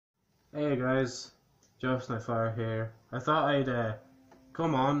Hey guys, JosephniteFlyer here. I thought I'd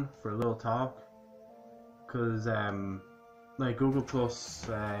come on for a little talk, cause like Google Plus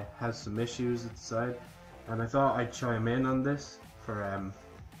has some issues at the side, and I thought I'd chime in on this for a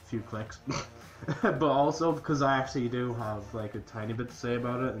few clicks, but also because I actually do have like a tiny bit to say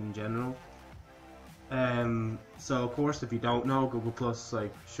about it in general. So of course, if you don't know, Google Plus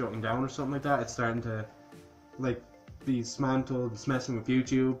like shutting down or something like that, it's starting to like be dismantled. It's messing with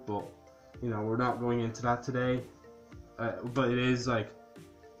YouTube, but you know, we're not going into that today, but it is like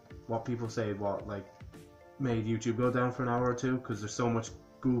what people say what like made YouTube go down for an hour or two, because there's so much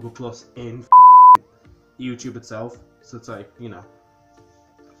Google Plus in YouTube itself, so it's like, you know,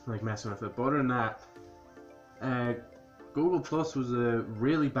 like messing with it. But other than that, Google Plus was a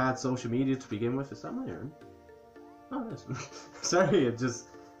really bad social media to begin with. Is that my urn? Oh, it is. Sorry, I'm just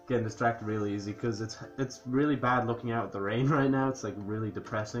getting distracted really easy because it's really bad looking out at the rain right now. It's like really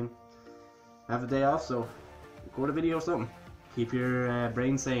depressing. I have a day off, so record a video or something. Keep your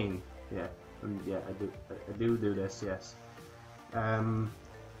brain sane. Yeah, yeah, I do this. Yes.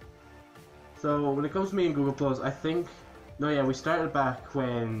 So when it comes to me and Google Plus, I think we started back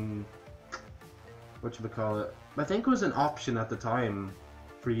when whatchamacallit. I think it was an option at the time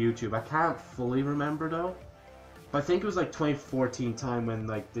for YouTube. I can't fully remember though. But I think it was like 2014 time when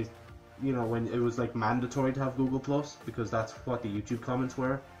like when it was like mandatory to have Google Plus, because that's what the YouTube comments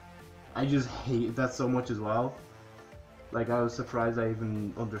were. I just hated that so much as well. Like, I was surprised I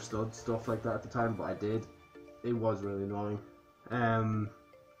even understood stuff like that at the time, but I did. It was really annoying.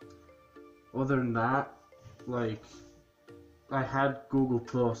 Other than that, like, I had Google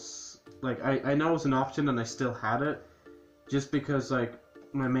Plus. Like, I know it was an option and I still had it, just because, like,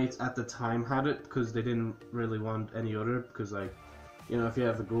 my mates at the time had it, because they didn't really want any other, because, like, you know, if you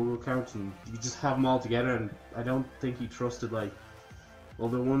have a Google account and you just have them all together, and I don't think he trusted, like,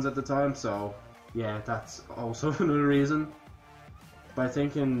 other ones at the time, so yeah, that's also another reason. But I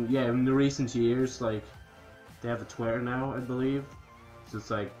think in the recent years, like, they have a Twitter now, I believe, so it's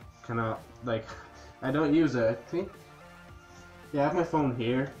like kinda like I don't use it. I think I have my phone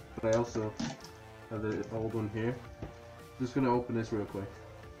here, but I also have the old one here. Just gonna open this real quick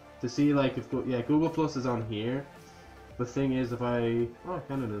to see like if Google Plus is on here. The thing is, if I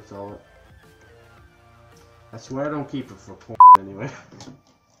kind of install it. I swear I don't keep it for porn anyway.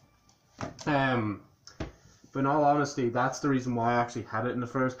 But in all honesty, that's the reason why I actually had it in the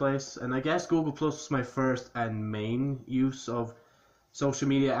first place. And I guess Google Plus was my first and main use of social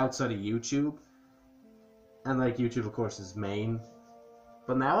media outside of YouTube. And like YouTube, of course, is main.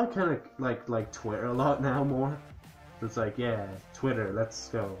 But now I kind of like Twitter a lot now more. It's like, yeah, Twitter, let's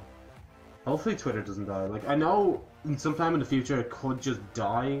go. Hopefully Twitter doesn't die. Like, I know sometime in the future it could just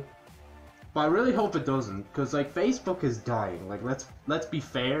die. But I really hope it doesn't, because like Facebook is dying. Like, let's be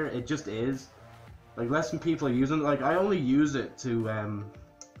fair, it just is. Like, less than people are using it. Like, I only use it to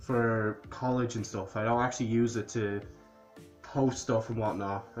for college and stuff. I don't actually use it to post stuff and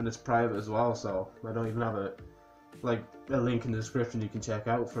whatnot, and it's private as well. So I don't even have a link in the description you can check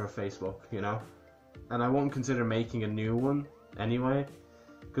out for Facebook, you know. And I won't consider making a new one anyway,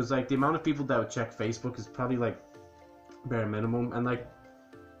 because like the amount of people that would check Facebook is probably like bare minimum, and like,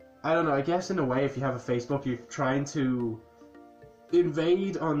 I don't know, I guess in a way if you have a Facebook you're trying to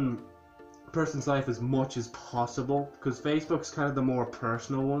invade on a person's life as much as possible, because Facebook's kind of the more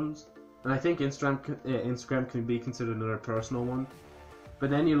personal ones, and I think Instagram can be considered another personal one. But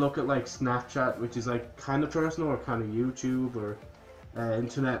then you look at like Snapchat, which is like kind of personal, or kind of YouTube, or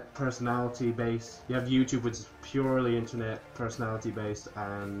internet personality based. You have YouTube, which is purely internet personality based,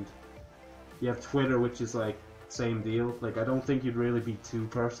 and you have Twitter, which is like same deal. Like, I don't think you'd really be too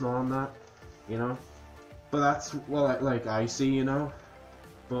personal on that, you know. But that's like I see, you know.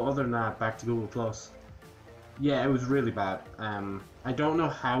 But other than that, back to Google Plus. Yeah, it was really bad. I don't know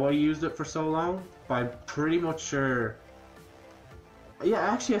how I used it for so long, but I'm pretty much sure. Yeah,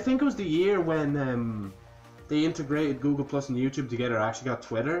 actually, I think it was the year when they integrated Google Plus and YouTube together. I actually got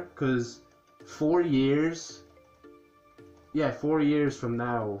Twitter, because 4 years. Yeah, 4 years from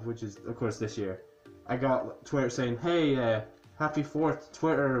now, which is of course this year, I got Twitter saying, hey, happy 4th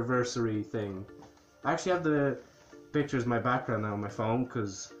Twitter anniversary thing. I actually have the pictures of my background now on my phone,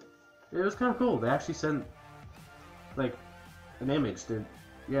 because it was kind of cool. They actually sent like an image. They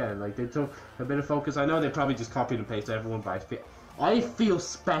took a bit of focus. I know they probably just copied and pasted everyone, but I feel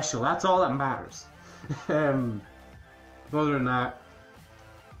special. That's all that matters. But other than that,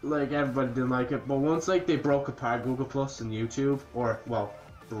 like, everybody didn't like it. But once like they broke apart Google Plus and YouTube, or well,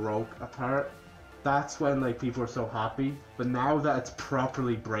 broke apart, that's when like people are so happy. But now that it's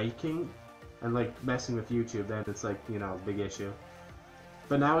properly breaking and like messing with YouTube, then it's like, you know, a big issue.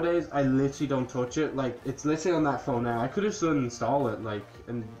 But nowadays, I literally don't touch it. Like, it's literally on that phone now. I could just uninstall it, like,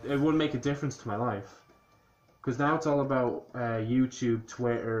 and it wouldn't make a difference to my life. Because now it's all about YouTube,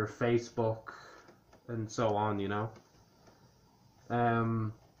 Twitter, Facebook, and so on, you know.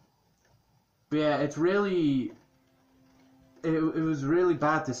 But yeah, it's really... It was really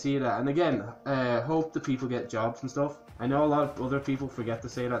bad to see that. And again, hope the people get jobs and stuff. I know a lot of other people forget to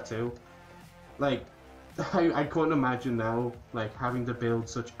say that too. Like, I couldn't imagine now, like, having to build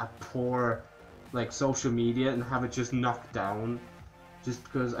such a poor, like, social media and have it just knocked down. Just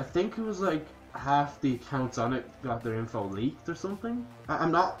because I think it was like half the accounts on it got their info leaked or something.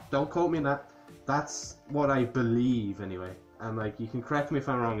 I'm not, don't quote me on that. That's what I believe anyway. And like, you can correct me if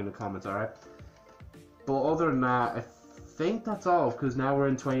I'm wrong in the comments, alright? But other than that, I think that's all, because now we're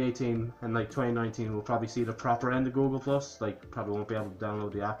in 2018 and like 2019 we'll probably see the proper end of Google Plus. Like, probably won't be able to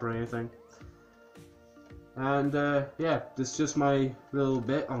download the app or anything. And yeah, this is just my little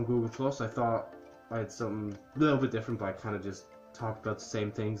bit on Google Plus. I thought I had something a little bit different, but I kind of just talked about the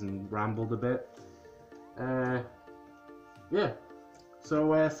same things and rambled a bit. Yeah,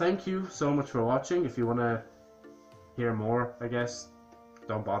 so thank you so much for watching. If you want to hear more, I guess,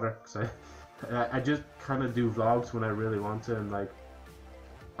 don't bother, because I just kind of do vlogs when I really want to, and like,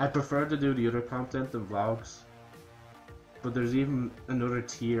 I prefer to do the other content than vlogs. But there's even another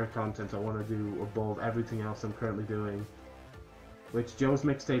tier content I want to do above everything else I'm currently doing, which Joe's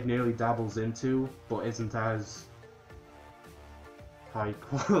Mixtape nearly dabbles into, but isn't as high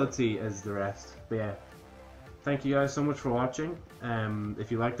quality as the rest. But yeah, thank you guys so much for watching.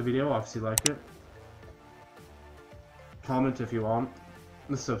 If you liked the video, obviously like it. Comment if you want.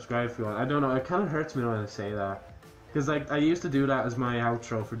 Subscribe if you want. I don't know, it kind of hurts me when I say that, because like, I used to do that as my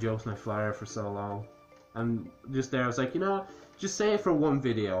outro for JosephniteFlyer for so long. And just there I was like, you know, just say it for one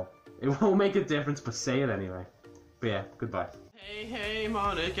video. It won't make a difference, but say it anyway. But yeah, goodbye. Hey, hey,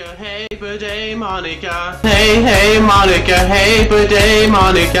 Monica, hey, birthday, Monica. Hey, hey, Monica, hey, birthday,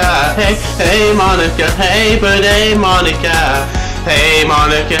 Monica. Hey, hey, Monica, hey, birthday, Monica. Hey,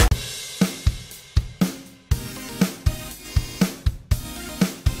 Monica.